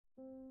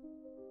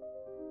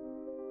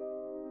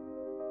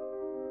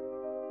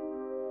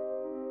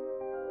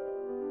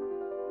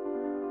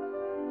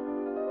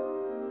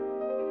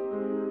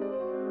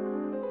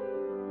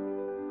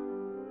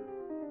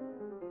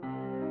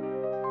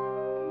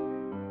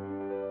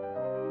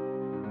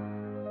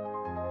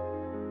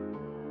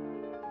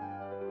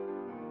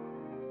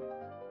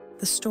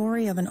The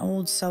story of an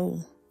old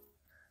soul.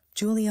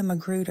 Julia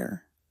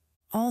Magruder.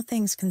 All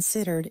things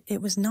considered,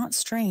 it was not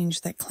strange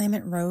that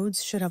Clement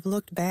Rhodes should have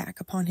looked back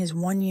upon his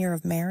 1 year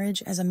of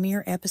marriage as a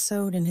mere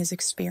episode in his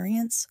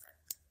experience.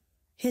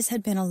 His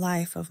had been a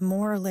life of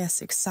more or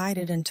less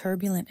excited and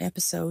turbulent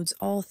episodes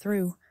all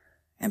through,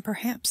 and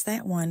perhaps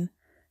that one,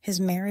 his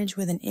marriage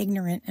with an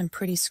ignorant and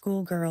pretty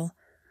schoolgirl,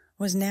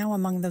 was now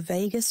among the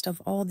vaguest of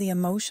all the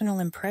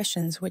emotional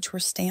impressions which were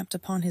stamped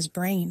upon his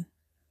brain.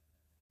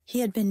 He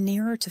had been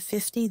nearer to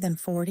 50 than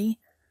 40,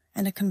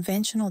 and a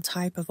conventional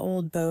type of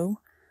old beau,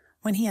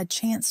 when he had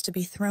chanced to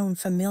be thrown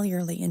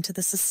familiarly into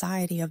the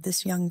society of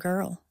this young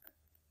girl.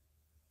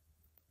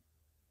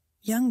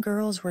 Young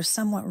girls were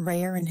somewhat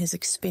rare in his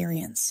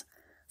experience,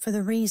 for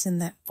the reason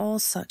that all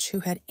such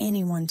who had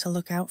anyone to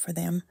look out for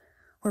them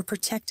were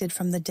protected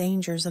from the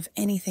dangers of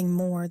anything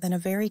more than a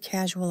very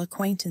casual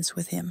acquaintance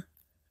with him.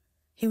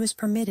 He was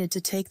permitted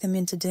to take them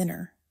into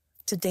dinner,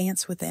 to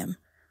dance with them,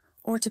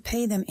 or to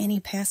pay them any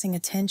passing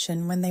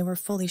attention when they were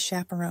fully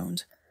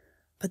chaperoned,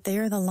 but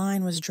there the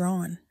line was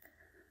drawn.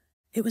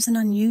 It was an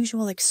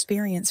unusual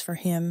experience for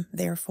him,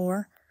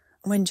 therefore,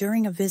 when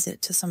during a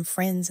visit to some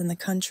friends in the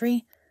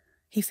country,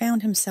 he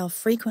found himself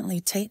frequently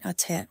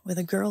tete-a-tete with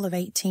a girl of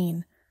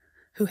 18,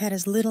 who had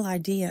as little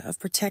idea of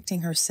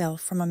protecting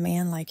herself from a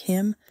man like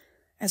him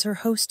as her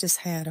hostess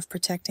had of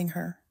protecting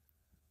her.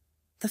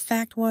 The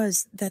fact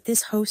was that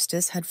this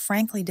hostess had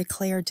frankly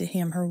declared to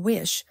him her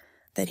wish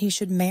that he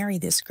should marry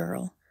this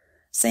girl,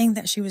 saying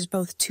that she was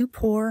both too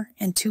poor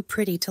and too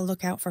pretty to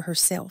look out for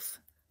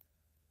herself.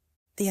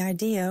 The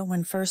idea,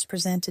 when first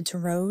presented to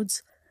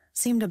Rhodes,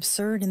 seemed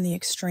absurd in the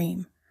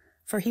extreme,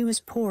 for he was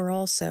poor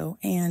also,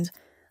 and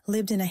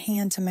lived in a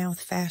hand-to-mouth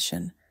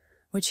fashion,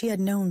 which he had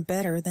known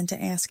better than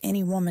to ask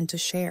any woman to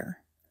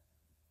share.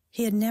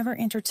 He had never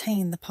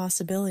entertained the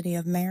possibility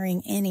of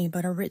marrying any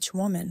but a rich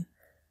woman,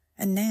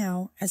 and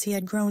now, as he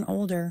had grown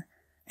older,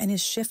 and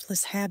his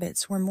shiftless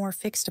habits were more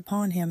fixed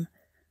upon him,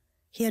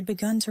 he had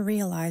begun to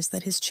realize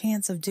that his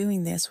chance of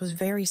doing this was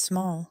very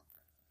small.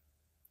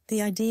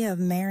 The idea of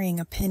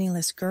marrying a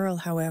penniless girl,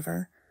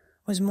 however,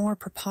 was more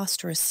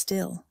preposterous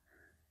still,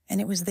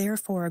 and it was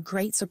therefore a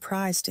great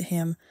surprise to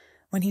him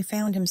when he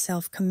found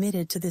himself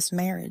committed to this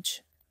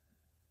marriage.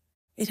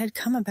 It had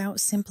come about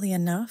simply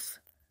enough.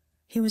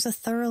 He was a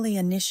thoroughly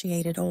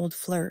initiated old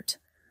flirt,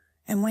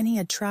 and when he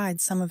had tried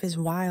some of his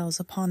wiles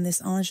upon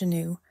this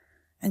ingenue,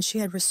 and she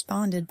had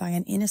responded by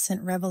an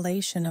innocent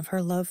revelation of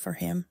her love for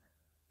him,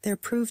 there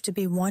proved to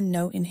be one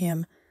note in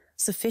him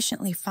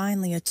sufficiently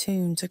finely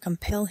attuned to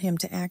compel him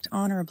to act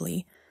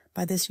honorably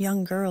by this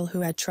young girl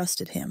who had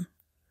trusted him.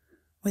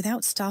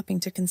 Without stopping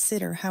to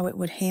consider how it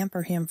would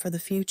hamper him for the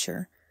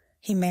future,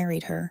 he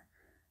married her,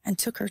 and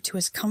took her to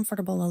as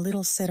comfortable a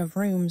little set of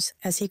rooms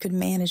as he could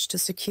manage to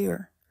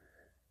secure.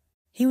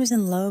 He was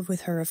in love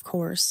with her, of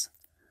course.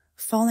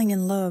 Falling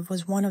in love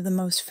was one of the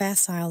most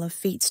facile of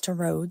feats to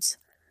Rhodes,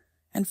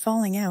 and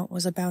falling out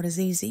was about as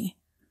easy.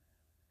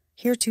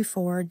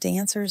 Heretofore,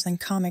 dancers and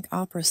comic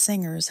opera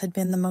singers had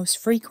been the most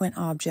frequent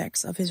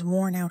objects of his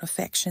worn-out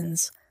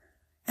affections,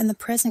 and the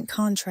present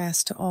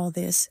contrast to all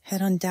this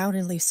had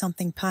undoubtedly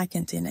something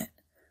piquant in it.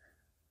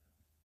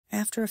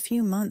 After a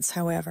few months,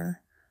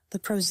 however, the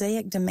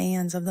prosaic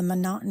demands of the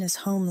monotonous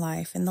home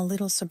life in the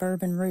little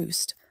suburban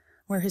roost,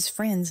 where his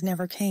friends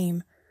never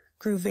came,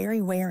 grew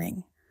very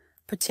wearing,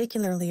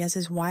 particularly as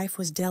his wife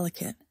was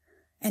delicate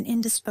and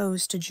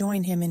indisposed to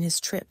join him in his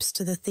trips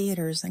to the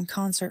theaters and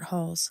concert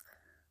halls,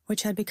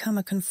 which had become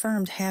a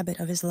confirmed habit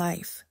of his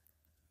life.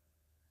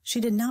 She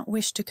did not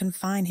wish to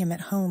confine him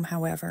at home,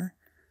 however,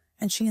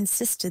 and she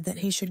insisted that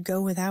he should go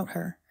without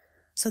her,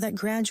 so that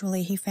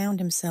gradually he found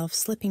himself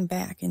slipping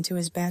back into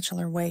his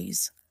bachelor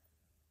ways.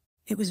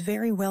 It was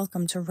very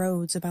welcome to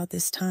Rhodes about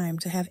this time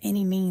to have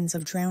any means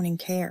of drowning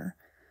care,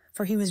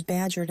 for he was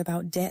badgered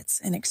about debts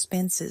and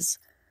expenses,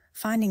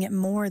 finding it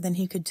more than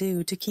he could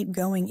do to keep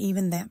going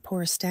even that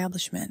poor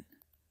establishment.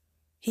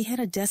 He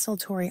had a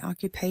desultory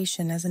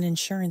occupation as an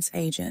insurance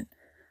agent,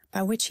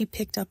 by which he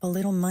picked up a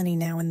little money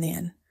now and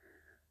then,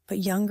 but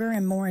younger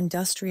and more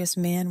industrious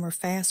men were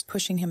fast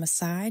pushing him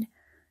aside,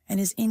 and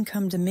his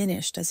income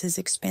diminished as his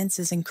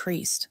expenses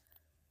increased.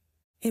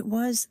 It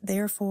was,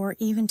 therefore,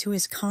 even to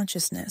his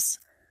consciousness,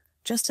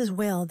 just as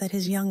well that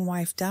his young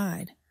wife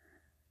died.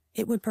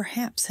 It would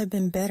perhaps have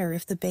been better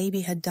if the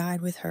baby had died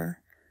with her,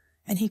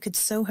 and he could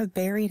so have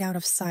buried out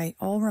of sight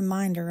all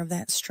reminder of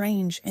that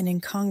strange and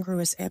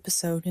incongruous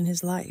episode in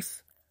his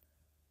life.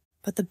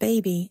 But the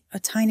baby, a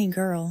tiny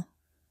girl,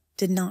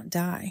 did not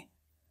die.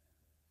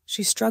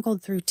 She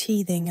struggled through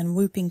teething and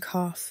whooping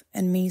cough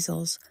and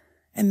measles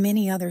and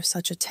many other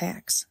such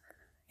attacks,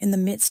 in the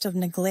midst of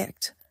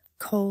neglect,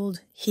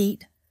 cold,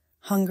 heat,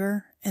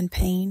 hunger, and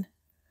pain,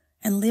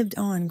 and lived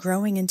on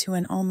growing into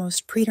an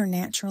almost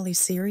preternaturally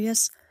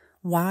serious,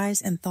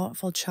 wise, and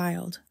thoughtful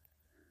child.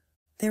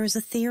 There is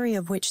a theory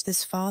of which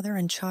this father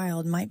and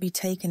child might be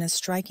taken as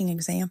striking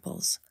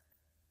examples.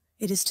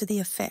 It is to the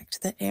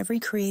effect that every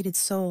created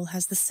soul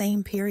has the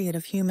same period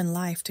of human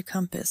life to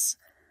compass,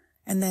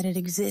 and that it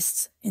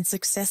exists in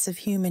successive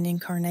human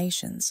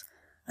incarnations,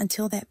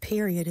 until that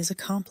period is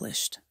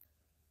accomplished.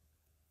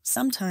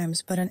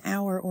 Sometimes but an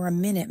hour or a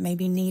minute may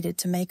be needed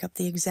to make up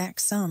the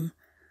exact sum,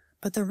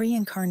 but the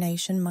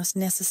reincarnation must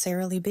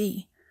necessarily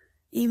be,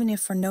 even if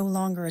for no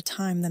longer a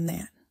time than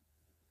that.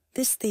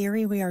 This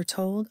theory, we are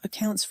told,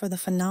 accounts for the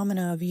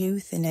phenomena of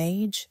youth in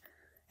age,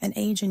 and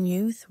age in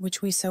youth,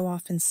 which we so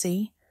often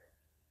see.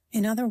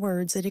 In other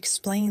words, it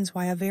explains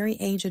why a very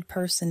aged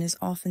person is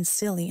often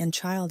silly and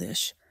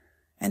childish,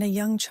 and a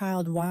young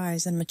child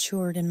wise and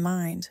matured in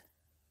mind.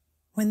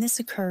 When this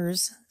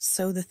occurs,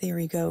 so the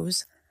theory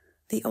goes,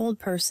 the old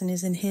person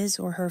is in his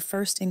or her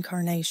first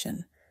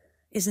incarnation,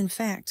 is in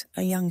fact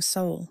a young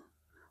soul,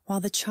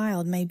 while the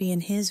child may be in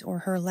his or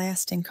her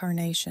last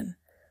incarnation,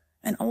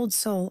 an old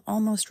soul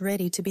almost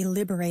ready to be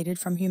liberated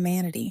from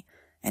humanity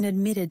and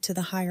admitted to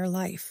the higher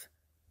life.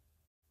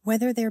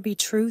 Whether there be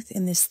truth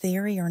in this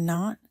theory or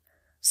not,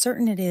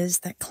 certain it is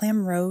that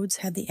Clement Rhodes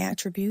had the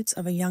attributes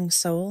of a young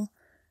soul,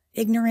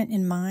 ignorant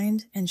in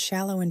mind and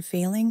shallow in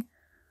feeling,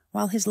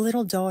 while his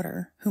little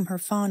daughter, whom her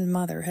fond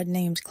mother had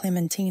named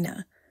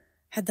Clementina,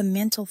 had the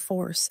mental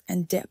force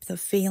and depth of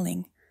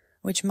feeling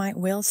which might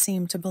well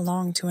seem to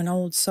belong to an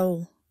old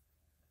soul.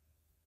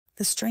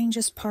 The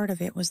strangest part of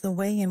it was the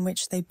way in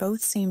which they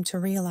both seemed to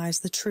realize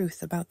the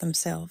truth about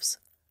themselves.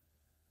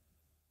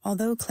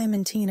 Although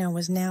Clementina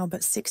was now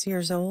but 6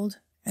 years old,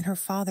 and her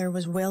father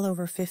was well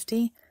over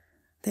 50,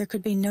 there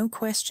could be no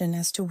question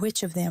as to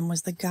which of them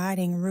was the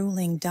guiding,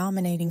 ruling,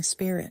 dominating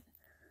spirit.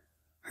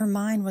 Her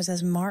mind was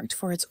as marked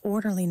for its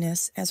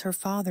orderliness as her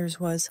father's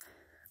was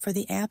for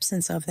the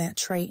absence of that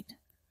trait.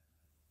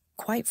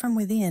 Quite from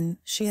within,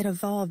 she had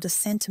evolved a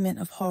sentiment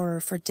of horror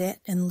for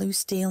debt and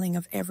loose dealing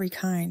of every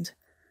kind,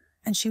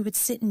 and she would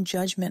sit in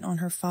judgment on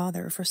her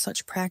father for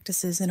such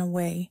practices in a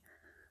way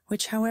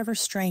which, however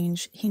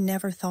strange, he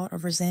never thought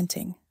of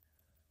resenting.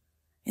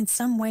 In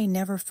some way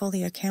never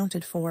fully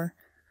accounted for,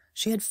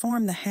 she had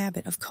formed the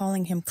habit of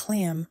calling him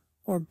Clem,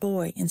 or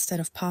boy, instead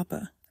of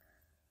Papa.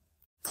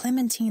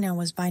 Clementina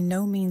was by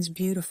no means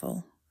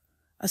beautiful,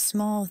 a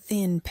small,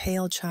 thin,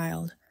 pale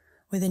child,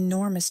 with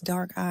enormous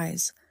dark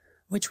eyes,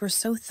 which were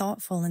so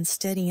thoughtful and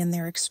steady in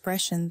their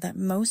expression that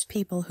most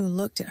people who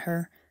looked at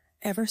her,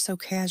 ever so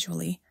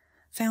casually,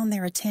 found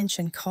their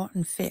attention caught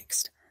and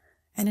fixed,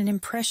 and an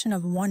impression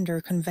of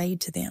wonder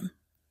conveyed to them.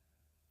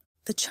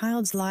 The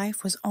child's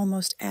life was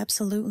almost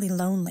absolutely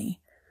lonely,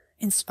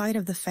 in spite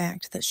of the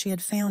fact that she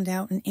had found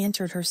out and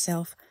entered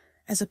herself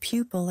as a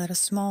pupil at a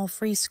small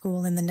free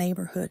school in the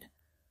neighborhood,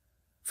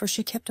 for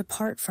she kept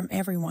apart from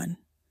everyone,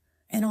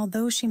 and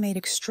although she made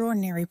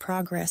extraordinary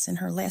progress in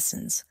her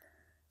lessons,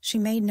 she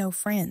made no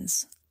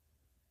friends.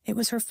 It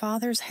was her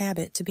father's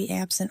habit to be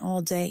absent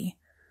all day,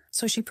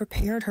 so she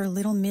prepared her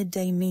little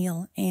midday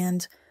meal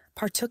and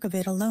partook of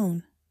it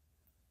alone.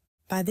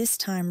 By this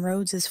time,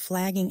 Rhodes's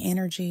flagging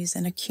energies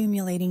and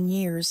accumulating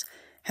years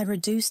had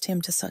reduced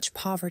him to such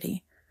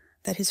poverty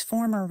that his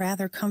former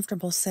rather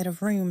comfortable set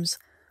of rooms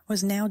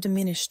was now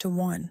diminished to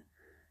one,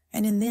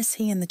 and in this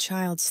he and the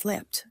child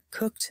slept,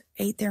 cooked,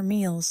 ate their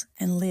meals,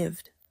 and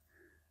lived.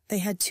 They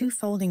had 2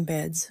 folding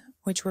beds,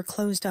 which were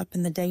closed up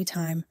in the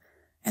daytime,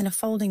 and a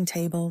folding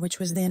table which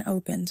was then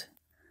opened.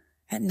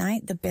 At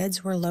night the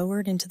beds were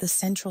lowered into the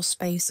central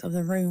space of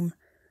the room,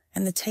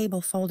 and the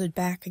table folded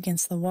back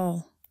against the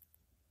wall.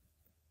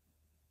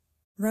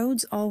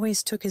 Rhodes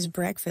always took his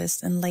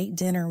breakfast and late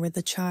dinner with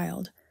the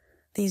child,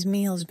 these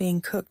meals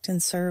being cooked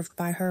and served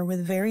by her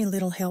with very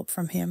little help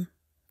from him.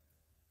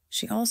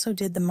 She also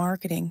did the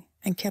marketing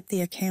and kept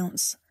the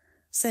accounts,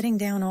 setting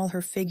down all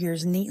her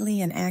figures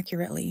neatly and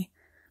accurately,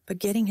 but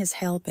getting his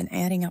help in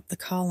adding up the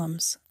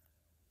columns.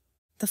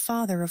 The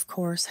father, of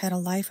course, had a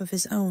life of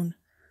his own,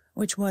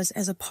 which was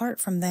as apart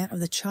from that of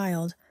the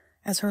child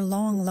as her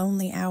long,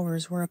 lonely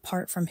hours were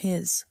apart from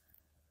his.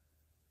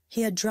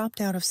 He had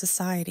dropped out of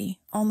society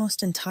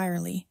almost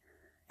entirely,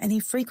 and he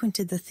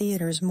frequented the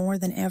theaters more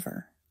than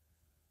ever.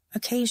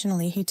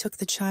 Occasionally he took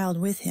the child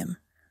with him,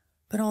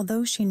 but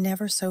although she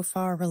never so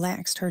far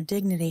relaxed her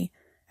dignity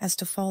as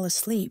to fall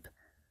asleep,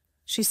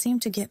 she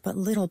seemed to get but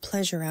little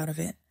pleasure out of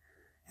it,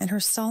 and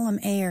her solemn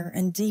air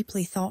and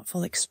deeply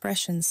thoughtful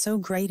expression so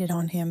grated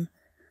on him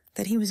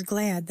that he was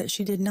glad that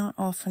she did not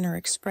oftener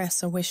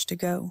express a wish to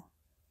go.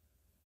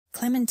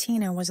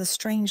 Clementina was a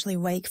strangely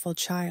wakeful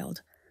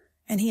child,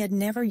 and he had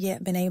never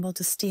yet been able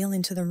to steal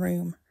into the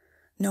room,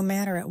 no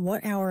matter at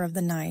what hour of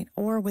the night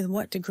or with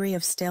what degree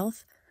of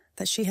stealth,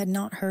 that she had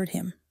not heard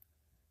him.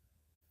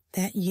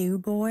 "That you,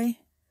 boy?"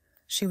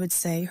 she would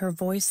say, her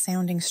voice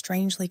sounding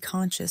strangely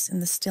conscious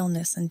in the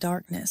stillness and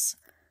darkness.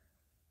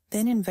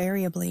 Then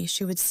invariably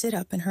she would sit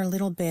up in her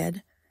little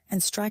bed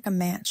and strike a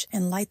match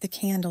and light the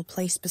candle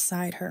placed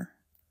beside her.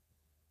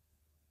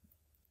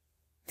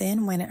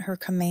 Then, when at her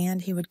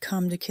command he would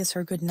come to kiss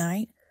her good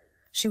night,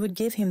 she would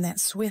give him that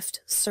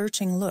swift,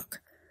 searching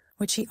look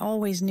which he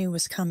always knew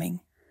was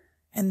coming,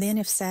 and then,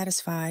 if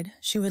satisfied,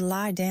 she would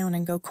lie down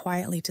and go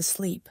quietly to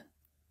sleep.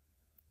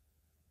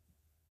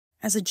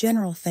 As a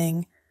general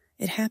thing,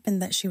 it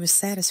happened that she was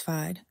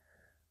satisfied,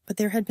 but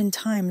there had been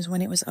times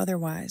when it was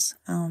otherwise,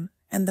 and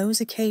and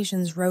those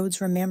occasions Rhodes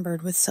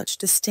remembered with such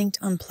distinct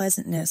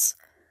unpleasantness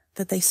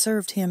that they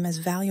served him as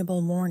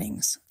valuable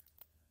warnings.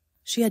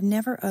 She had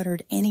never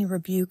uttered any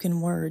rebuke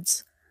in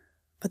words,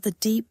 but the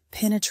deep,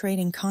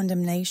 penetrating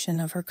condemnation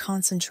of her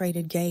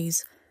concentrated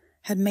gaze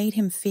had made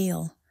him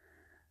feel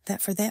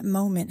that for that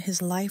moment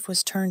his life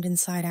was turned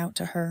inside out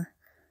to her,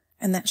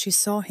 and that she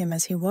saw him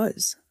as he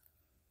was.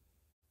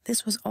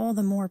 This was all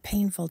the more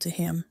painful to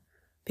him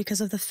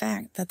because of the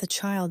fact that the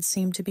child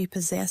seemed to be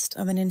possessed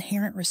of an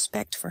inherent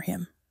respect for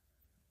him.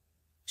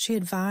 She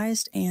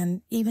advised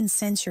and even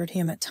censured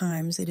him at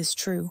times, it is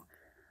true,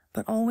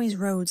 but always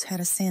Rhodes had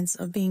a sense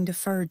of being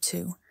deferred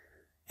to,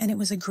 and it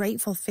was a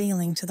grateful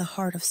feeling to the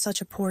heart of such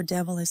a poor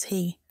devil as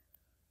he.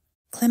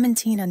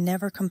 Clementina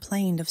never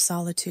complained of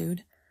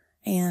solitude,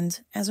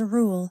 and, as a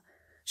rule,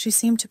 she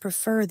seemed to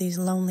prefer these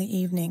lonely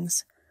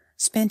evenings,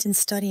 spent in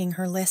studying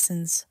her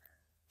lessons,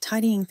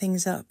 tidying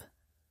things up,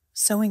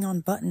 sewing on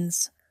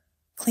buttons,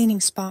 cleaning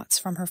spots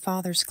from her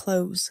father's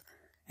clothes,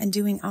 and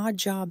doing odd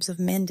jobs of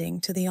mending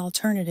to the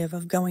alternative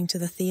of going to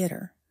the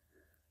theater.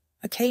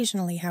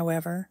 Occasionally,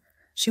 however,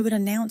 she would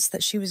announce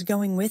that she was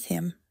going with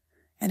him,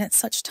 and at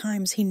such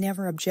times he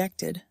never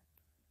objected.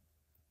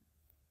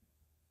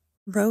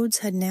 Rhodes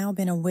had now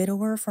been a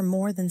widower for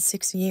more than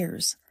 6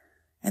 years,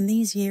 and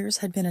these years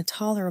had been a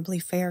tolerably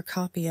fair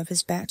copy of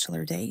his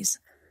bachelor days,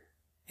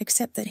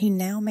 except that he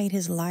now made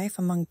his life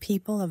among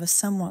people of a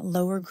somewhat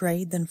lower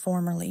grade than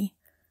formerly,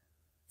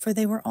 for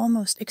they were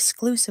almost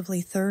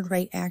exclusively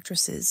third-rate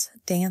actresses,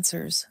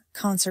 dancers,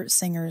 concert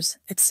singers,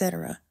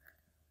 etc.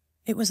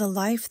 It was a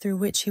life through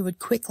which he would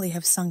quickly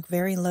have sunk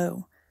very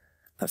low,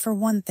 but for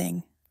one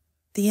thing,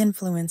 the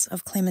influence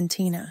of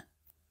Clementina.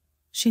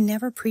 She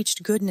never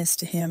preached goodness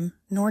to him,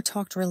 nor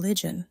talked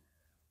religion.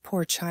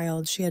 Poor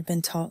child, she had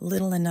been taught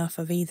little enough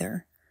of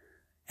either,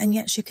 and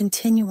yet she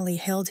continually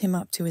held him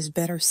up to his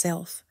better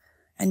self,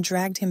 and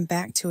dragged him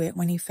back to it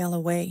when he fell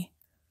away.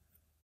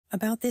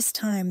 About this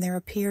time there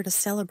appeared a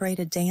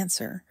celebrated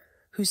dancer,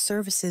 whose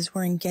services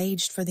were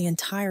engaged for the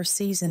entire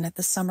season at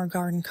the summer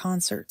garden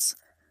concerts,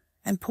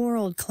 and poor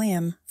old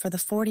Clem, for the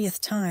 40th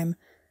time,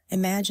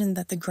 imagined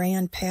that the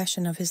grand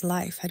passion of his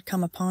life had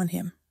come upon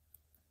him.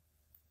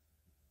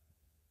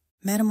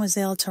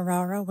 Mademoiselle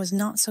Tarara was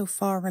not so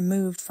far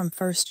removed from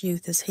first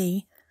youth as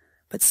he,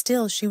 but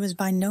still she was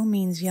by no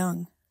means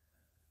young.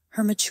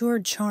 Her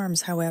matured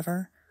charms,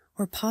 however,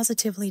 were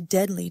positively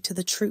deadly to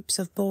the troops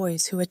of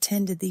boys who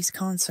attended these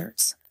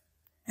concerts,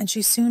 and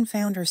she soon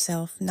found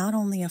herself not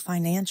only a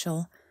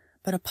financial,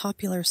 but a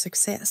popular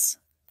success.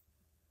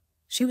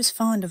 She was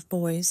fond of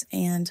boys,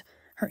 and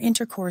her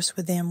intercourse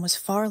with them was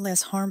far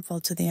less harmful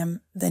to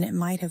them than it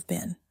might have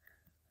been.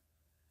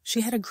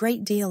 She had a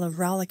great deal of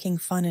rollicking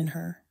fun in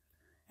her,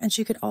 and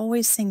she could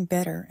always sing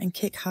better and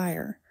kick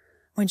higher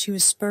when she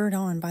was spurred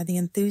on by the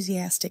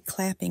enthusiastic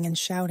clapping and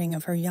shouting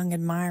of her young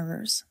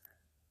admirers.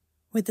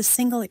 With the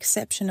single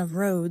exception of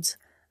Rhodes,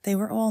 they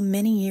were all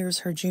many years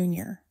her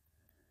junior.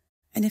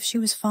 And if she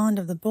was fond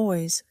of the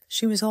boys,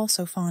 she was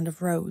also fond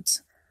of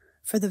Rhodes,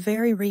 for the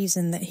very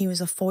reason that he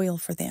was a foil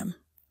for them.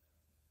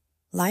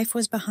 Life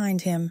was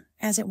behind him,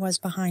 as it was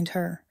behind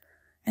her,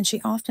 and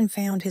she often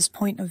found his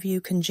point of view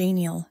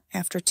congenial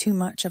after too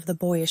much of the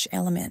boyish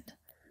element.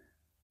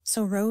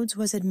 So Rhodes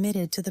was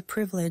admitted to the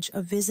privilege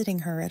of visiting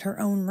her at her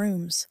own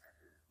rooms,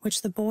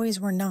 which the boys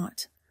were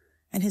not,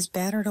 and his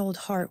battered old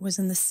heart was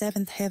in the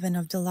 7th heaven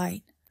of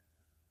delight.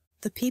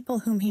 The people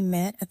whom he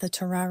met at the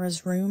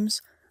Tarara's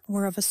rooms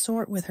were of a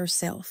sort with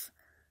herself,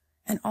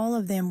 and all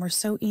of them were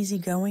so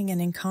easygoing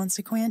and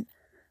inconsequent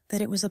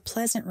that it was a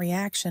pleasant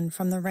reaction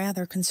from the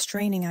rather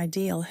constraining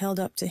ideal held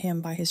up to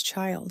him by his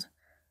child.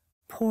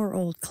 Poor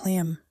old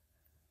Clem!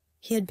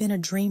 He had been a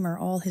dreamer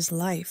all his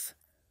life,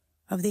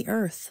 of the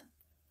earth,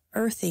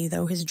 earthy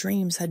though his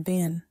dreams had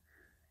been,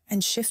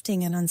 and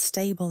shifting and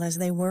unstable as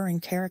they were in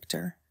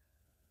character.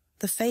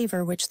 The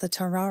favor which the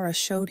Tarara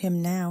showed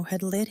him now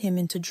had led him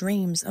into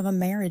dreams of a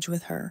marriage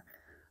with her,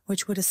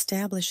 which would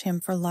establish him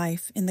for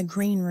life in the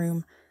green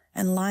room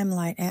and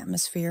limelight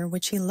atmosphere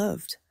which he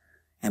loved,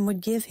 and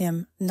would give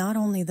him not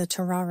only the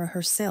Tarara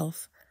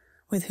herself,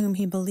 with whom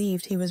he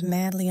believed he was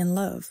madly in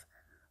love,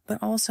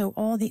 but also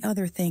all the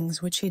other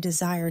things which he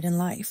desired in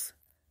life.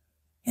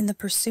 In the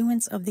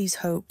pursuance of these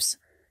hopes,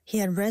 he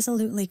had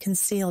resolutely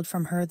concealed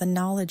from her the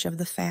knowledge of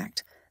the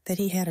fact that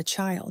he had a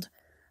child,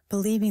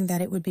 believing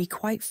that it would be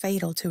quite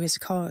fatal to his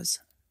cause.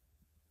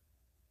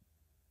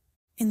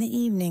 In the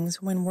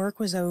evenings, when work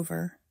was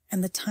over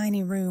and the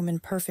tiny room in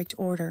perfect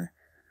order,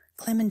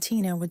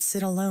 Clementina would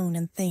sit alone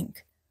and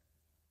think.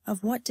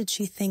 Of what did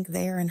she think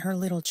there in her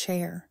little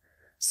chair,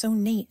 so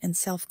neat and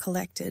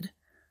self-collected,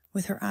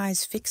 with her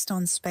eyes fixed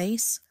on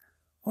space,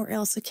 or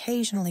else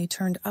occasionally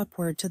turned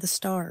upward to the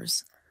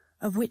stars,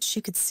 of which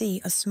she could see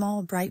a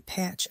small bright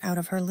patch out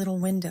of her little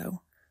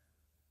window?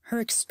 Her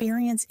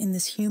experience in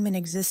this human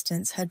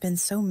existence had been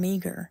so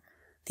meager,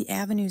 the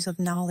avenues of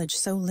knowledge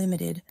so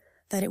limited,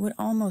 that it would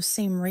almost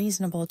seem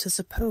reasonable to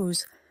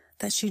suppose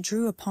that she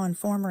drew upon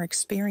former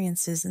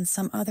experiences in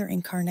some other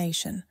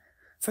incarnation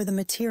for the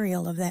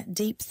material of that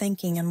deep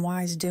thinking and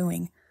wise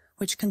doing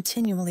which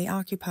continually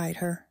occupied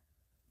her.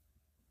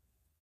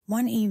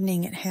 One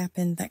evening it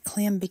happened that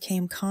Clem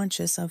became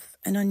conscious of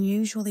an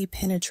unusually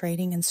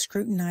penetrating and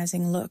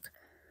scrutinizing look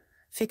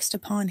fixed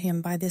upon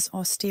him by this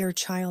austere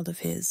child of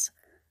his,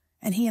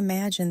 and he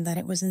imagined that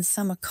it was in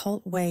some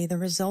occult way the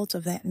result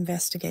of that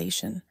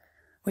investigation,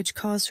 which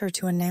caused her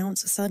to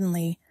announce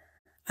suddenly,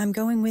 "I'm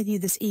going with you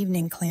this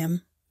evening,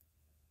 Clem."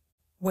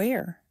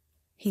 "Where?"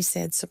 he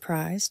said,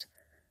 surprised.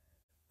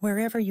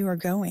 "Wherever you are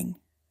going."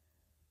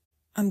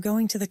 "I'm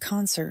going to the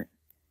concert,"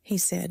 he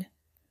said,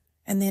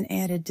 and then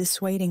added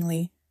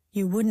dissuadingly,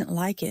 "You wouldn't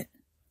like it."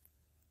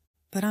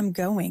 "But I'm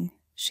going,"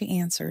 she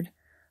answered,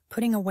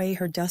 putting away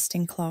her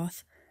dusting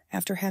cloth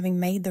after having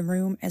made the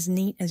room as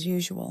neat as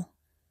usual.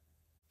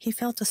 He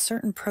felt a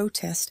certain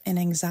protest and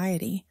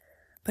anxiety,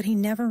 but he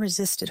never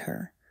resisted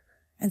her,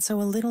 and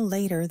so a little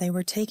later they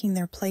were taking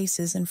their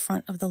places in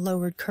front of the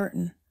lowered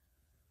curtain.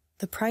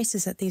 The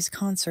prices at these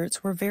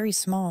concerts were very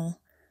small,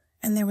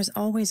 and there was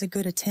always a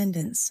good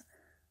attendance,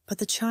 but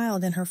the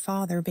child and her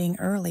father, being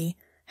early,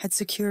 had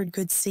secured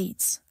good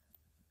seats.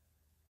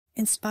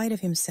 In spite of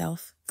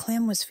himself,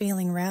 Clem was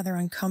feeling rather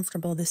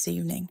uncomfortable this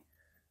evening.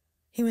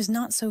 He was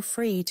not so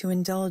free to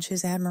indulge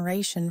his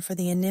admiration for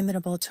the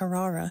inimitable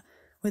Tarara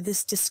with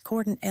this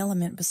discordant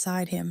element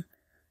beside him,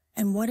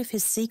 and what if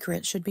his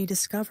secret should be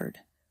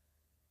discovered?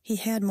 He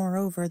had,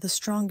 moreover, the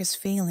strongest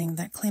feeling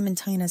that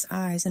Clementina's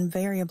eyes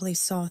invariably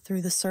saw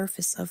through the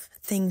surface of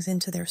things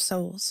into their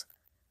souls.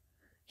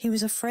 He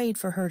was afraid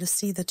for her to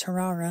see the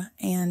Tarara,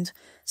 and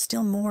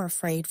still more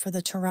afraid for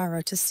the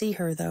Tarara to see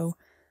her, though,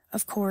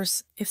 of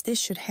course, if this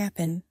should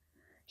happen,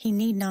 he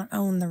need not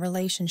own the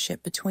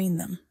relationship between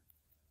them.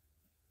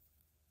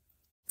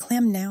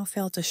 Clem now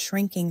felt a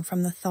shrinking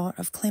from the thought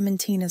of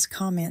Clementina's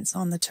comments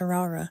on the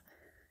Tarara,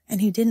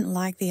 and he didn't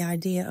like the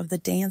idea of the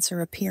dancer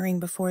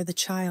appearing before the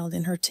child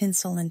in her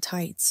tinsel and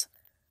tights.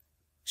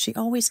 She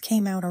always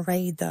came out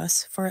arrayed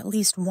thus for at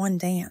least one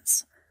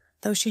dance,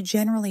 though she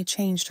generally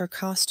changed her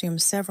costume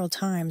several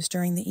times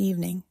during the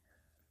evening.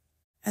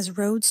 As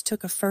Rhodes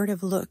took a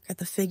furtive look at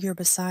the figure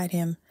beside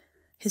him,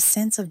 his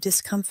sense of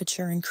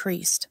discomfiture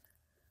increased.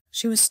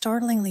 She was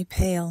startlingly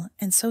pale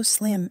and so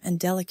slim and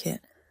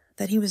delicate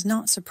that he was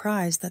not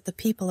surprised that the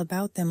people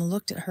about them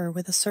looked at her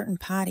with a certain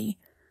pity,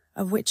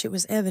 of which it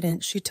was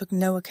evident she took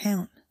no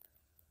account.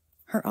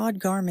 Her odd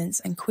garments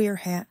and queer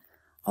hat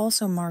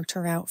also marked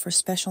her out for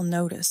special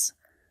notice,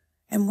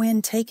 and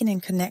when taken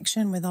in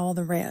connection with all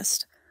the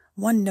rest,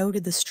 one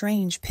noted the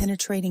strange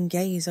penetrating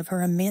gaze of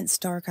her immense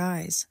dark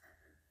eyes.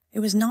 It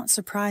was not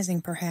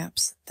surprising,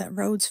 perhaps, that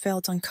Rhodes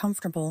felt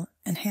uncomfortable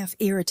and half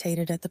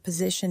irritated at the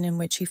position in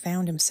which he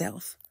found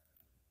himself.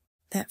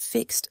 That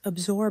fixed,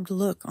 absorbed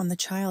look on the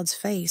child's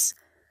face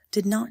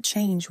did not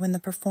change when the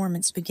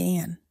performance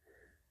began.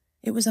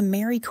 It was a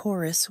merry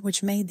chorus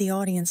which made the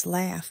audience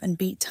laugh and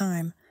beat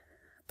time,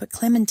 but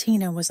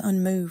Clementina was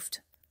unmoved.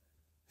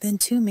 Then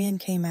two men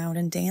came out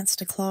and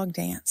danced a clog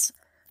dance,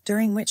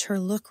 during which her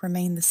look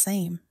remained the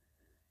same,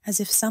 as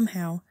if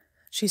somehow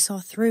she saw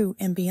through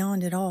and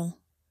beyond it all.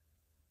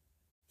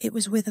 It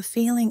was with a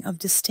feeling of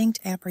distinct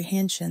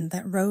apprehension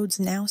that Rhodes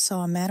now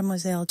saw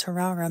Mademoiselle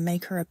Tarara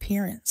make her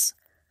appearance.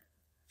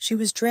 She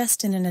was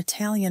dressed in an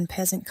Italian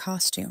peasant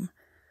costume,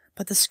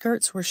 but the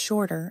skirts were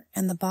shorter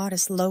and the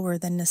bodice lower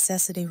than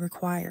necessity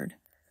required.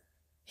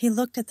 He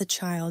looked at the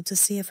child to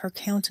see if her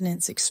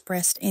countenance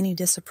expressed any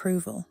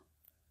disapproval.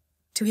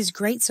 To his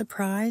great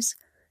surprise,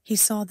 he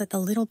saw that the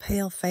little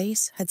pale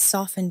face had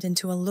softened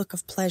into a look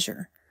of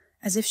pleasure,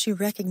 as if she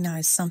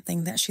recognized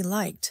something that she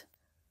liked.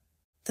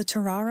 The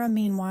Tarara,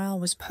 meanwhile,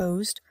 was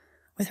posed,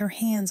 with her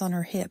hands on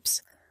her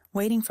hips,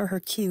 waiting for her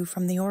cue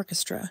from the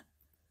orchestra.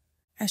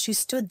 As she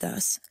stood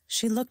thus,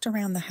 she looked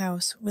around the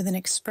house with an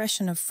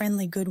expression of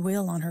friendly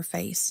goodwill on her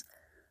face,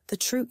 the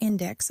true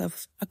index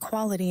of a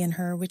quality in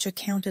her which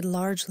accounted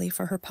largely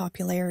for her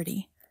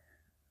popularity.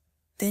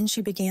 Then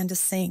she began to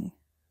sing.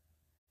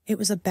 It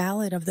was a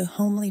ballad of the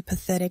homely,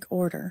 pathetic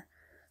order,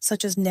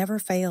 such as never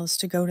fails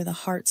to go to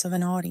the hearts of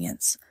an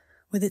audience,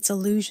 with its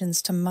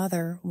allusions to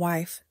mother,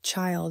 wife,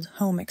 child,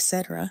 home,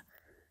 etc.,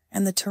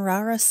 and the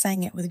Tarara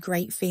sang it with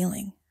great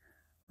feeling.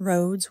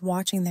 Rhodes,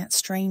 watching that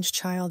strange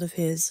child of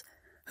his,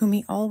 whom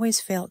he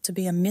always felt to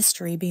be a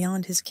mystery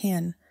beyond his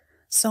ken,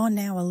 saw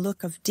now a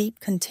look of deep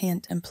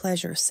content and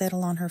pleasure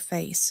settle on her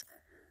face,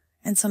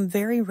 and some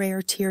very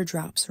rare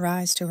teardrops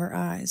rise to her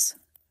eyes.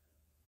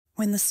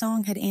 When the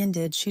song had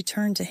ended, she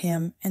turned to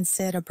him and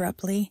said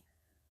abruptly,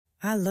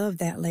 "I love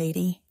that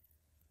lady."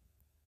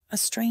 A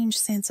strange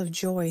sense of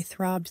joy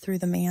throbbed through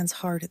the man's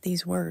heart at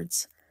these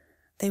words.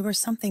 They were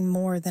something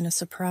more than a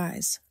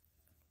surprise.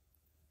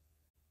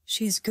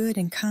 "She is good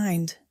and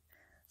kind,"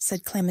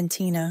 said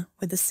Clementina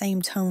with the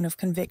same tone of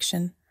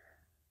conviction.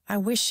 "I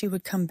wish she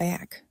would come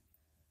back."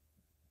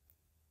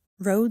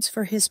 Rhodes,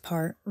 for his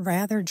part,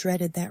 rather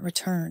dreaded that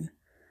return,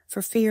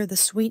 for fear the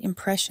sweet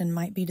impression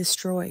might be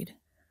destroyed.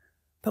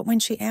 But when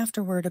she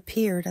afterward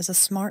appeared as a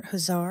smart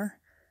hussar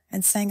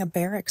and sang a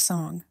barrack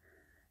song,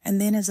 and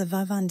then as a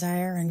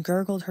vivandaire and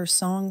gurgled her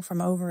song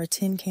from over a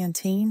tin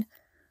canteen,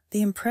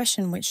 The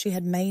impression which she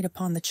had made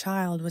upon the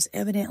child was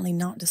evidently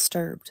not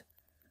disturbed.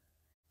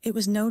 It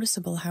was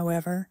noticeable,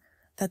 however,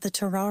 that the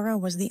Tarara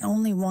was the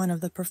only one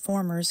of the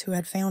performers who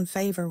had found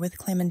favor with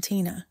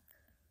Clementina.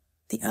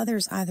 The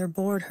others either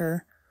bored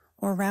her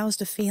or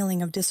roused a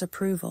feeling of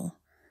disapproval,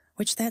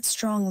 which that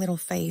strong little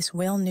face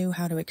well knew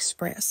how to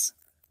express.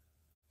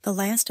 The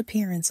last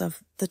appearance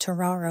of the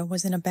Tarara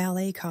was in a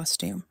ballet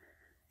costume,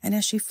 and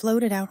as she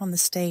floated out on the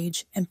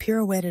stage and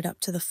pirouetted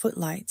up to the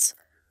footlights,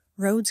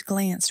 Rhodes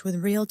glanced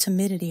with real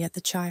timidity at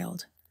the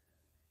child.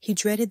 He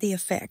dreaded the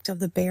effect of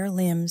the bare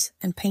limbs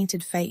and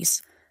painted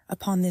face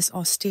upon this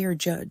austere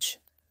judge.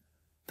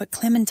 But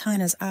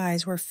Clementina's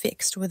eyes were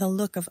fixed with a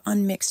look of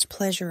unmixed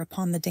pleasure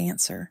upon the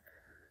dancer,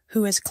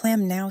 who, as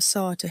Clem now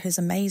saw to his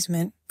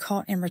amazement,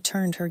 caught and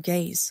returned her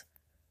gaze.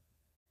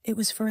 It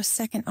was for a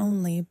second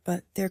only,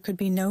 but there could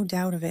be no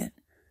doubt of it,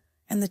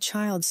 and the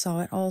child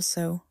saw it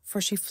also, for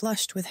she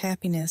flushed with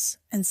happiness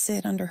and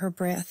said under her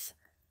breath,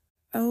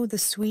 "Oh, the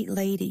sweet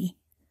lady."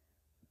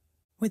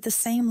 With the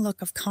same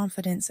look of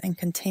confidence and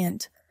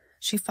content,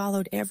 she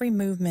followed every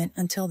movement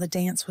until the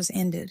dance was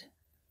ended.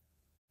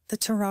 The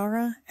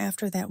Tarara,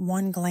 after that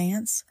one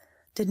glance,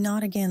 did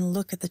not again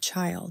look at the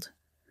child,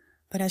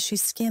 but as she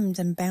skimmed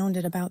and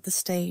bounded about the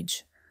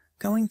stage,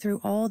 going through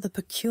all the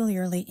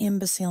peculiarly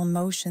imbecile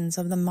motions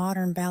of the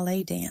modern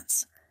ballet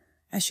dance,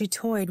 as she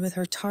toyed with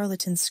her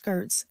tarlatan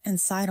skirts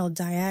and sidled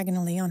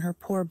diagonally on her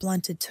poor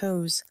blunted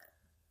toes,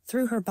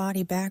 threw her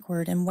body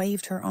backward and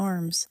waved her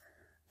arms,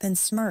 then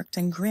smirked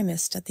and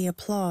grimaced at the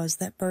applause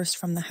that burst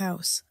from the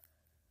house.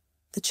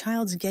 The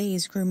child's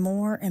gaze grew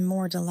more and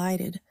more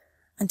delighted,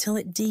 until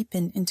it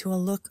deepened into a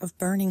look of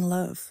burning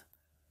love.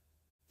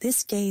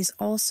 This gaze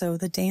also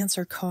the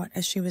dancer caught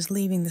as she was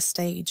leaving the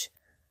stage,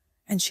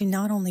 and she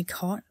not only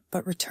caught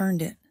but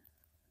returned it.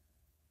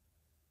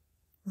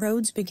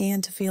 Rhodes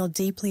began to feel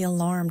deeply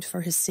alarmed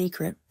for his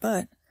secret,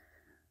 but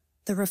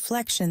the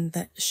reflection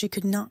that she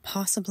could not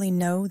possibly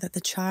know that the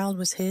child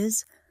was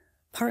his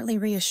partly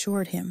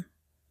reassured him.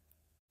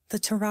 The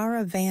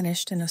Tarara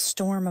vanished in a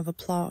storm of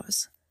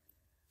applause.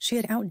 She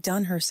had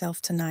outdone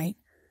herself tonight,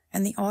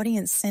 and the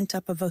audience sent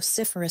up a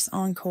vociferous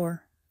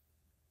encore.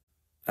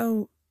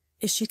 "Oh,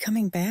 is she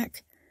coming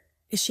back?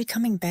 Is she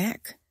coming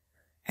back?"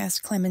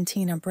 asked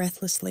Clementina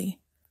breathlessly.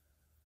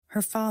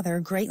 Her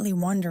father, greatly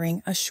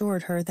wondering,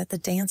 assured her that the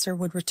dancer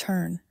would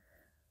return.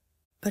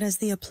 But as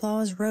the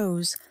applause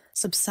rose,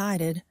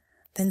 subsided,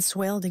 then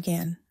swelled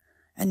again,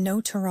 and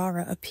no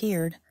Tarara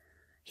appeared,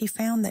 he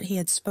found that he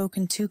had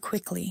spoken too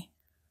quickly.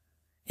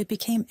 It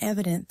became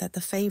evident that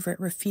the favorite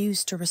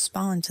refused to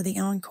respond to the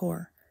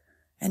encore,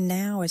 and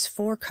now, as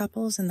 4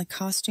 couples in the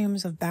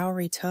costumes of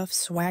Bowery toughs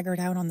swaggered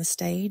out on the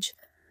stage,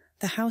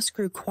 the house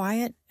grew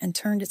quiet and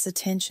turned its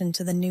attention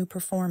to the new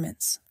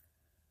performance.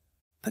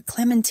 But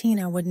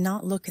Clementina would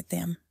not look at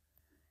them.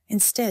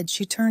 Instead,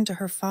 she turned to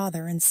her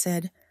father and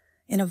said,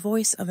 in a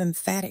voice of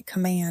emphatic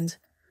command,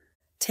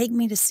 "Take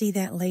me to see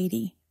that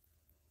lady."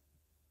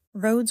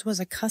 Rhodes was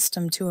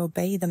accustomed to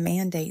obey the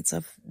mandates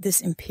of this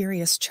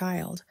imperious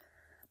child,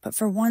 but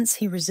for once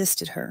he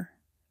resisted her.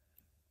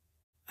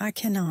 "I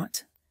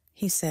cannot,"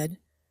 he said.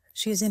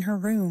 "She is in her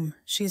room.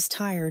 She is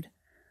tired.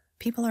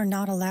 People are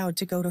not allowed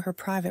to go to her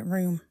private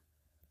room."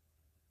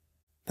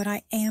 "But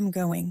I am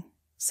going,"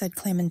 said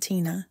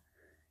Clementina,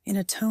 in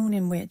a tone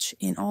in which,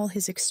 in all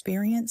his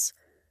experience,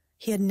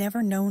 he had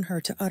never known her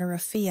to utter a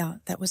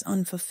fiat that was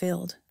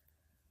unfulfilled.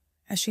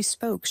 As she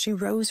spoke, she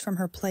rose from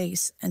her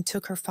place and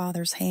took her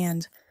father's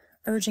hand,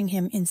 urging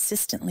him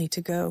insistently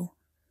to go.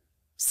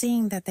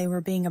 Seeing that they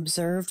were being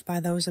observed by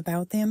those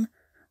about them,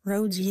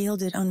 Rhodes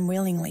yielded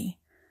unwillingly,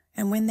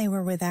 and when they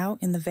were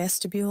without in the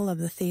vestibule of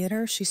the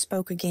theater, she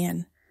spoke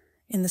again,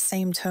 in the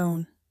same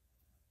tone.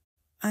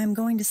 "I am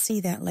going to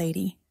see that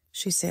lady,"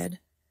 she said.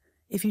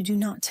 "If you do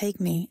not take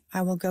me,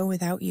 I will go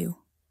without you."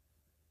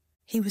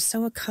 He was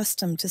so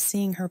accustomed to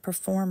seeing her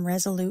perform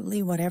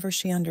resolutely whatever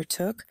she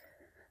undertook,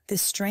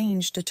 this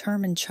strange,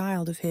 determined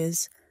child of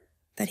his,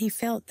 that he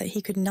felt that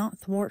he could not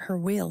thwart her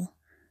will,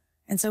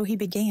 and so he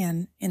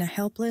began, in a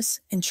helpless,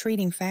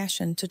 entreating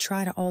fashion, to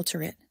try to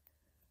alter it.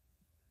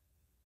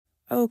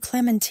 "Oh,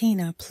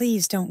 Clementina,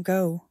 please don't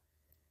go,"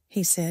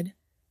 he said.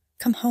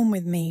 "Come home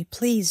with me,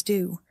 please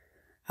do.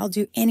 I'll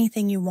do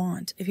anything you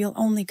want if you'll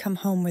only come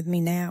home with me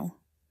now."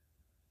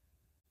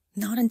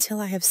 "Not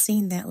until I have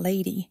seen that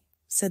lady,"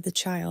 said the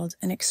child,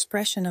 an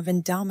expression of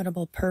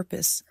indomitable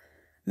purpose,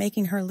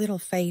 making her little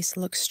face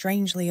look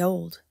strangely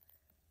old.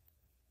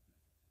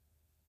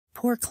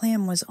 Poor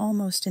Clem was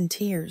almost in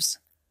tears.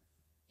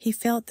 He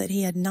felt that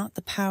he had not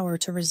the power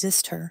to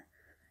resist her,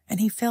 and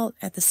he felt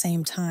at the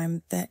same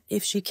time that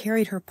if she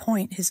carried her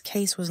point his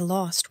case was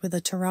lost with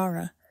the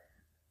Tarara.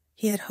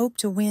 He had hoped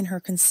to win her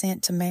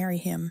consent to marry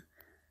him,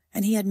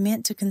 and he had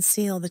meant to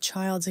conceal the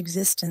child's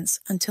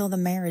existence until the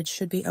marriage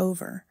should be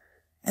over,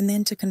 and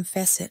then to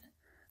confess it,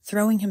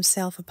 throwing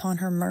himself upon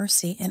her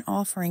mercy and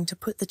offering to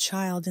put the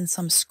child in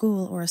some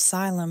school or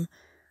asylum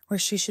where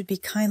she should be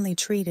kindly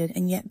treated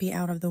and yet be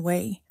out of the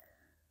way.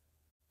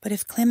 But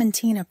if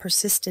Clementina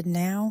persisted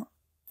now,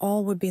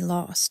 all would be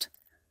lost.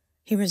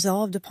 He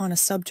resolved upon a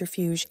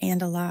subterfuge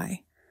and a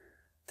lie.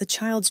 The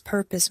child's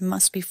purpose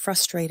must be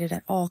frustrated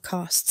at all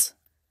costs.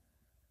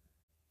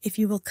 "If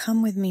you will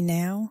come with me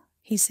now,"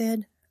 he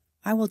said,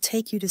 "I will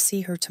take you to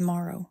see her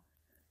tomorrow.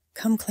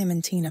 Come,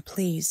 Clementina,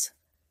 please."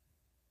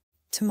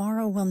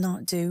 "Tomorrow will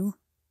not do,"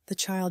 the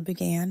child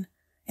began,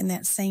 in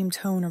that same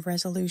tone of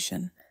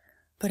resolution,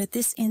 but at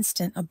this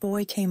instant a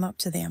boy came up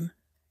to them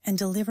and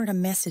delivered a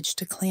message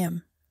to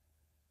Clem.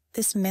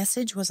 This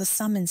message was a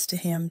summons to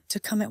him to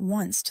come at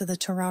once to the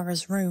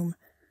Tarara's room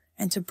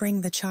and to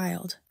bring the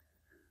child.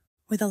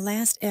 With a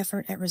last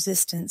effort at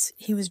resistance,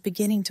 he was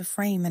beginning to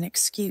frame an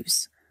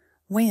excuse,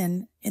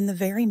 when, in the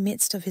very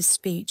midst of his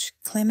speech,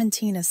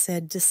 Clementina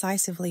said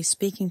decisively,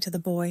 speaking to the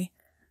boy,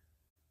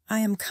 "I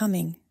am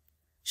coming.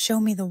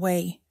 Show me the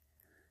way."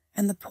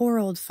 And the poor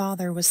old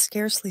father was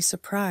scarcely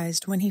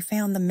surprised when he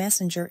found the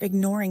messenger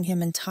ignoring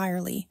him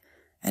entirely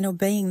and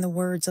obeying the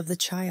words of the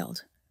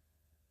child.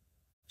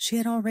 She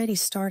had already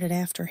started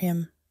after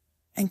him,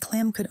 and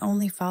Clem could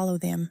only follow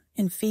them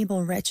in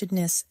feeble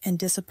wretchedness and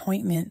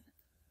disappointment.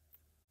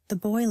 The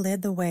boy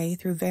led the way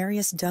through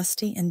various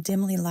dusty and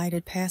dimly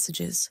lighted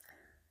passages,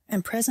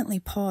 and presently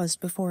paused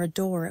before a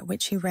door at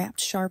which he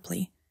rapped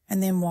sharply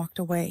and then walked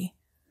away.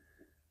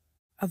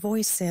 A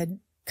voice said,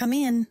 "Come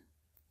in."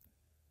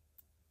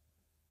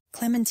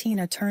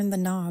 Clementina turned the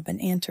knob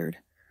and entered,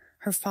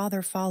 her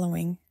father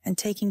following and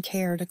taking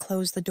care to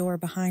close the door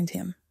behind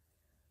him.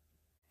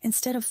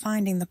 Instead of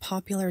finding the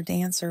popular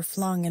dancer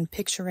flung in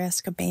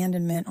picturesque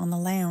abandonment on the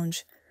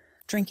lounge,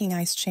 drinking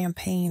iced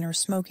champagne or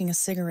smoking a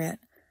cigarette,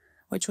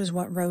 which was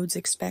what Rhodes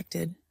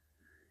expected,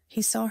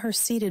 he saw her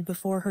seated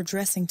before her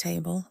dressing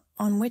table,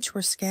 on which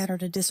were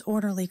scattered a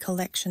disorderly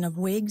collection of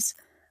wigs,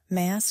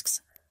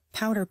 masks,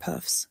 powder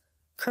puffs,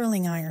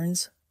 curling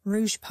irons,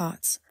 rouge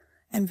pots,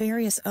 and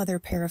various other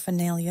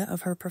paraphernalia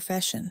of her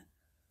profession.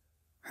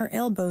 Her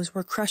elbows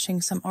were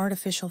crushing some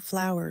artificial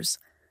flowers,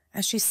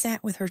 as she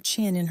sat with her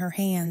chin in her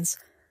hands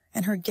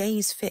and her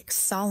gaze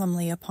fixed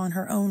solemnly upon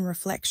her own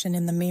reflection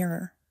in the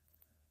mirror.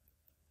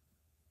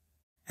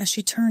 As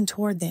she turned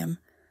toward them,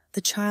 the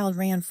child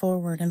ran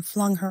forward and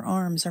flung her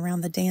arms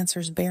around the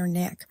dancer's bare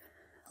neck,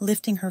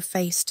 lifting her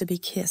face to be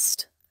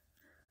kissed.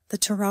 The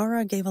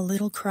Tarara gave a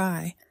little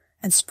cry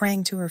and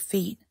sprang to her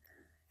feet,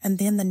 and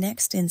then the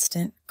next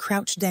instant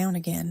crouched down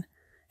again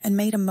and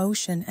made a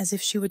motion as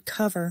if she would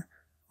cover,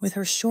 with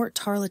her short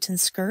tarlatan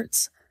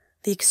skirts,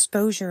 the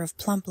exposure of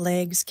plump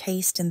legs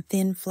cased in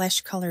thin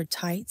flesh-colored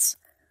tights.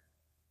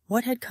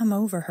 What had come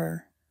over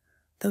her?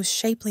 Those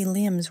shapely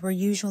limbs were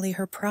usually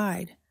her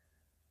pride.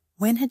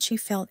 When had she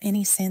felt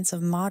any sense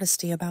of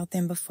modesty about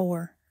them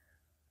before?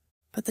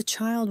 But the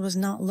child was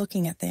not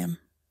looking at them.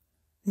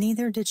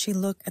 Neither did she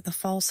look at the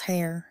false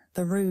hair,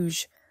 the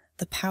rouge,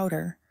 the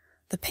powder,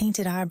 the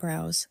painted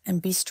eyebrows,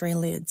 and bistre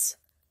lids.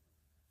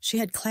 She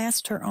had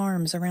clasped her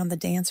arms around the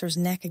dancer's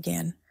neck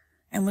again,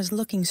 and was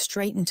looking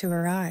straight into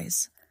her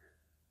eyes.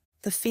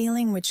 The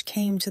feeling which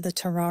came to the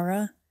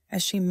Tarara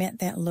as she met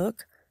that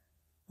look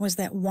was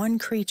that one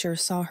creature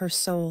saw her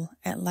soul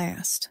at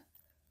last.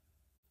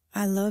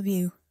 "I love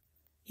you.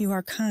 You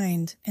are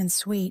kind and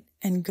sweet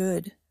and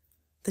good,"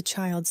 the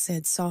child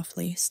said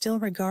softly, still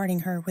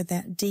regarding her with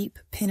that deep,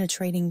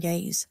 penetrating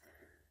gaze,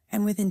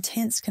 and with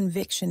intense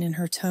conviction in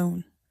her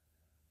tone.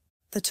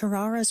 The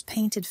Tarara's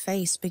painted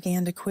face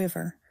began to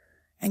quiver,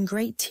 and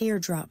great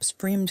teardrops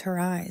brimmed her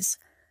eyes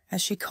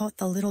as she caught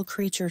the little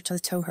creature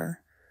to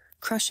her,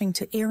 crushing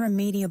to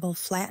irremediable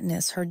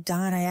flatness her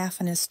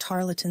diaphanous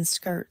tarlatan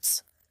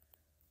skirts.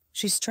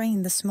 She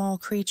strained the small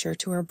creature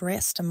to her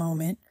breast a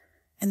moment,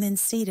 and then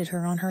seated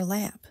her on her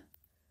lap.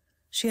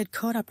 She had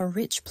caught up a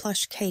rich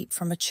plush cape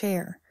from a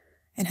chair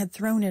and had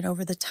thrown it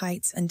over the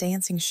tights and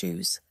dancing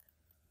shoes.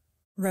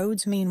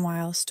 Rhodes,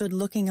 meanwhile, stood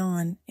looking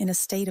on in a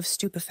state of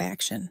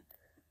stupefaction.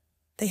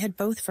 They had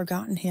both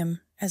forgotten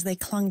him as they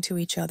clung to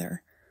each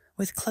other,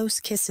 with close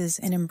kisses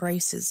and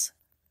embraces.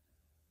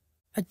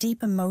 A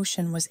deep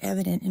emotion was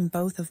evident in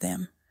both of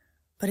them,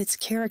 but its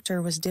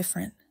character was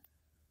different.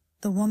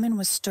 The woman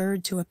was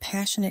stirred to a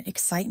passionate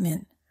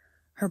excitement.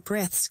 Her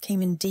breaths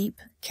came in deep,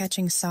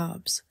 catching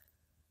sobs.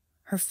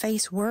 Her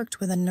face worked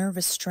with a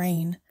nervous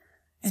strain,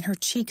 and her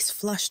cheeks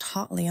flushed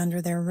hotly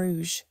under their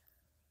rouge.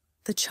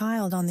 The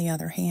child, on the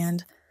other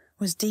hand,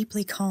 was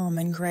deeply calm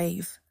and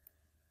grave.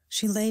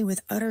 She lay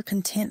with utter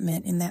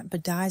contentment in that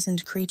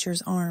bedizened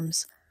creature's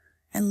arms,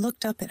 and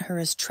looked up at her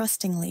as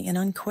trustingly and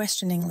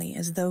unquestioningly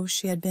as though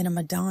she had been a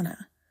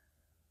Madonna.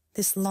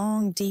 This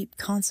long, deep,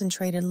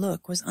 concentrated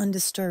look was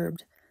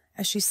undisturbed,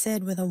 as she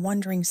said with a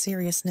wondering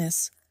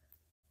seriousness,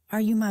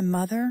 "Are you my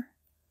mother?"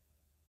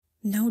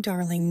 "No,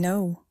 darling,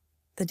 no,"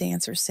 the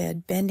dancer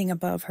said, bending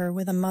above her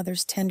with a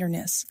mother's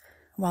tenderness,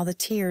 while the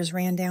tears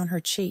ran down her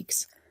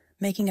cheeks,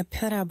 making a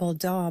pitiable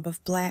daub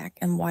of black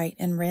and white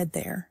and red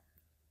there.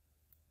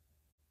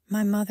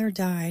 "My mother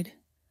died,"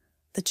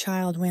 the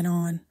child went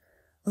on,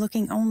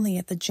 looking only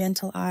at the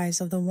gentle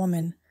eyes of the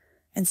woman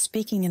and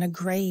speaking in a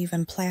grave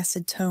and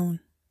placid tone.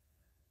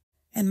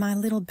 "And my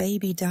little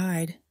baby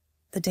died,"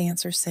 the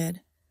dancer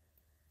said.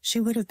 "She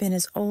would have been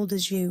as old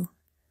as you.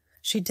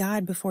 She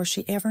died before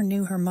she ever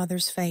knew her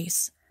mother's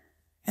face,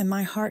 and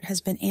my heart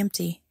has been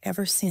empty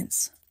ever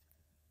since."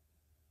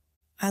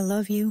 "I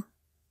love you,"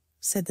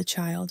 said the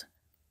child.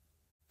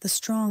 The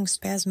strong,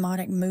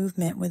 spasmodic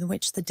movement with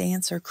which the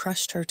dancer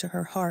crushed her to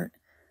her heart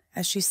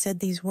as she said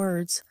these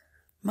words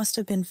must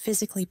have been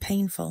physically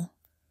painful,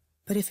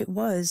 but if it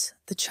was,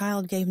 the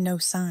child gave no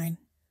sign,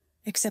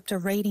 except a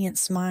radiant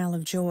smile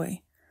of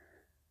joy.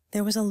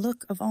 There was a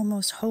look of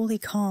almost holy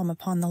calm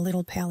upon the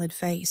little pallid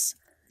face.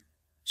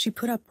 She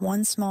put up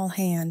one small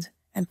hand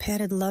and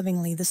patted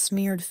lovingly the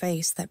smeared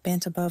face that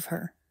bent above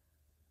her.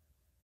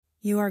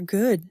 "You are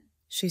good,"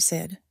 she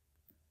said.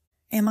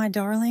 "Am I,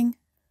 darling?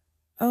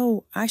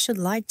 Oh, I should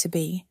like to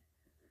be.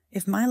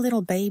 If my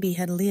little baby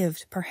had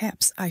lived,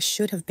 perhaps I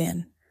should have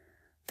been.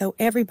 Though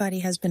everybody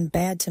has been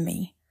bad to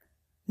me,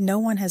 no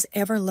one has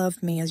ever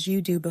loved me as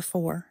you do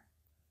before."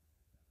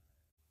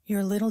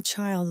 "Your little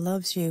child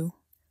loves you,"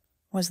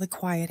 was the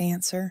quiet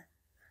answer,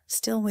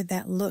 still with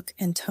that look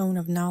and tone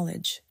of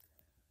knowledge.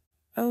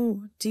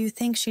 "Oh, do you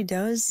think she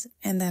does,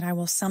 and that I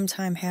will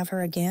sometime have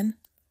her again?"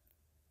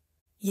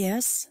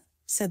 "Yes,"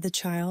 said the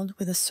child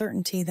with a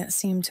certainty that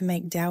seemed to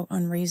make doubt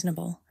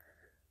unreasonable.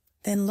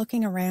 Then,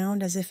 looking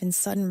around as if in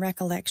sudden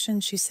recollection,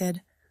 she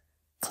said,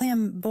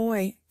 "Clem,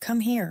 boy,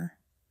 come here."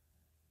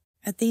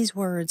 At these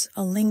words,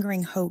 a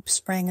lingering hope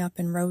sprang up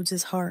in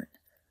Rhodes's heart.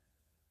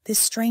 This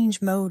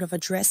strange mode of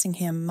addressing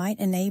him might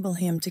enable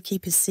him to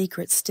keep his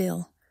secret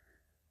still.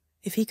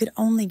 If he could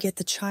only get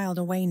the child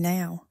away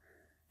now,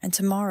 and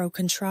tomorrow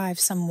contrive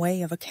some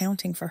way of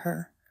accounting for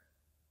her.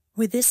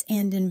 With this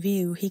end in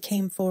view, he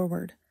came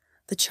forward,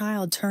 the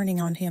child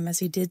turning on him as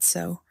he did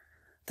so,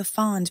 the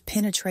fond,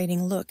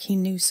 penetrating look he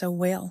knew so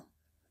well.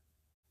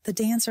 The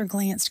dancer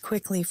glanced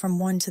quickly from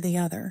one to the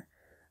other,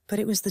 but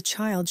it was the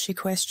child she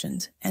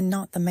questioned, and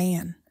not the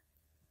man.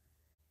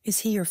 "Is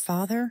he your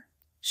father?"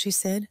 she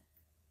said.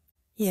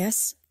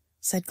 "Yes,"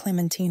 said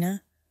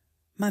Clementina.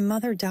 "My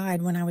mother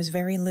died when I was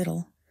very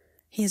little.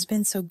 He has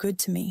been so good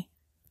to me."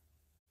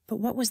 But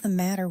what was the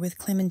matter with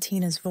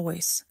Clementina's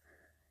voice,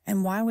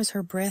 and why was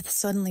her breath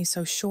suddenly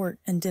so short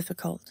and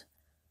difficult?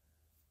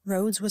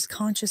 Rhodes was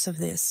conscious of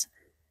this,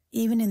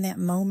 even in that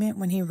moment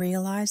when he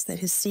realized that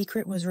his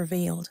secret was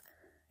revealed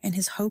and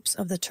his hopes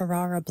of the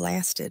Tarara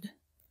blasted.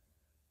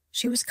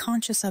 She was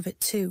conscious of it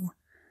too,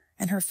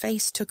 and her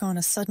face took on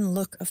a sudden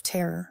look of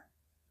terror.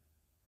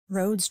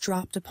 Rhodes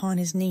dropped upon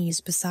his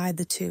knees beside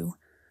the two,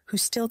 who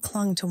still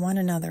clung to one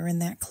another in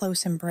that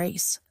close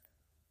embrace.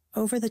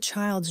 Over the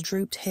child's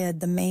drooped head,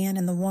 the man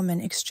and the woman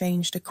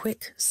exchanged a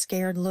quick,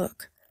 scared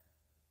look.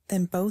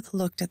 Then both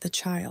looked at the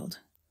child.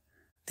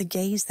 The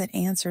gaze that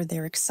answered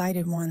their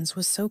excited ones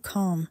was so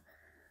calm,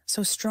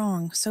 so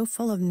strong, so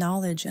full of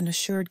knowledge and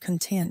assured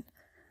content,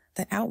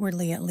 that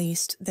outwardly at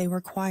least they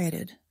were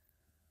quieted.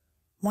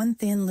 One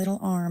thin little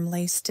arm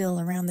lay still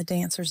around the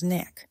dancer's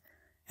neck,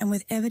 and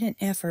with evident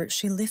effort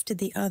she lifted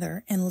the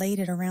other and laid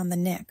it around the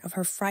neck of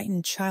her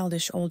frightened,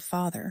 childish old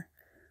father.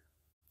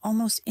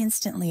 Almost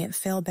instantly it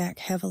fell back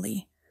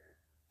heavily.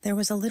 There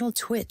was a little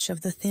twitch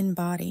of the thin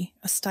body,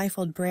 a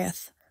stifled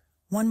breath,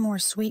 one more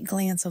sweet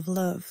glance of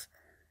love,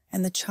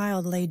 and the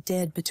child lay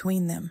dead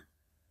between them.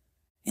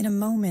 In a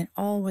moment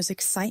all was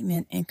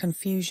excitement and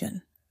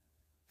confusion.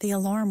 The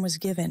alarm was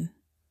given.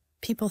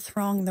 People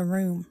thronged the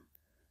room.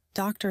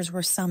 Doctors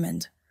were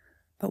summoned,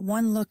 but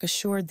one look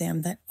assured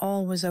them that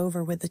all was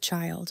over with the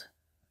child.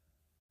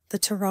 The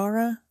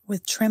Tarara,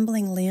 with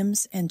trembling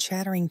limbs and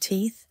chattering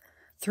teeth,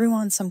 threw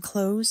on some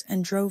clothes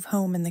and drove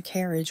home in the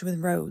carriage with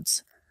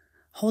Rhodes,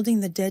 holding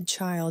the dead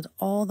child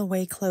all the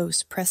way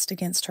close pressed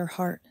against her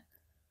heart.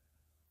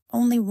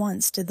 Only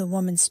once did the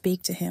woman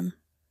speak to him.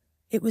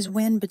 It was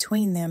when,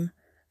 between them,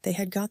 they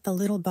had got the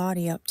little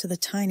body up to the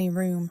tiny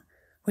room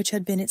which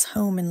had been its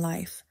home in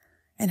life,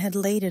 and had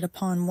laid it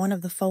upon one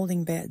of the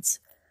folding beds,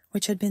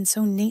 which had been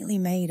so neatly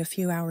made a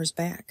few hours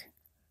back.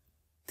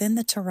 Then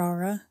the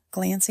Tarara,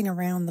 glancing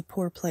around the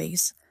poor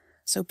place,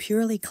 so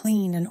purely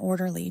clean and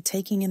orderly,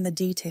 taking in the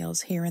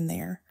details here and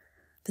there,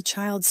 the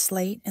child's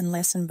slate and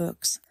lesson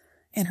books,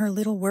 and her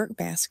little work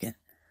basket,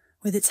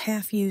 with its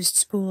half-used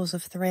spools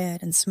of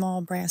thread and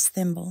small brass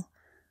thimble,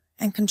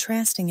 and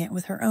contrasting it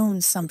with her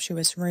own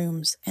sumptuous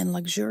rooms and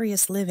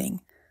luxurious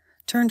living,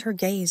 turned her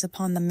gaze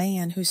upon the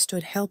man who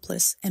stood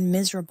helpless and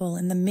miserable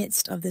in the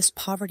midst of this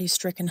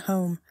poverty-stricken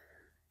home,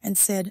 and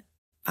said,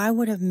 "I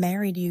would have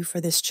married you for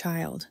this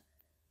child.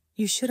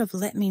 You should have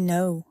let me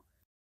know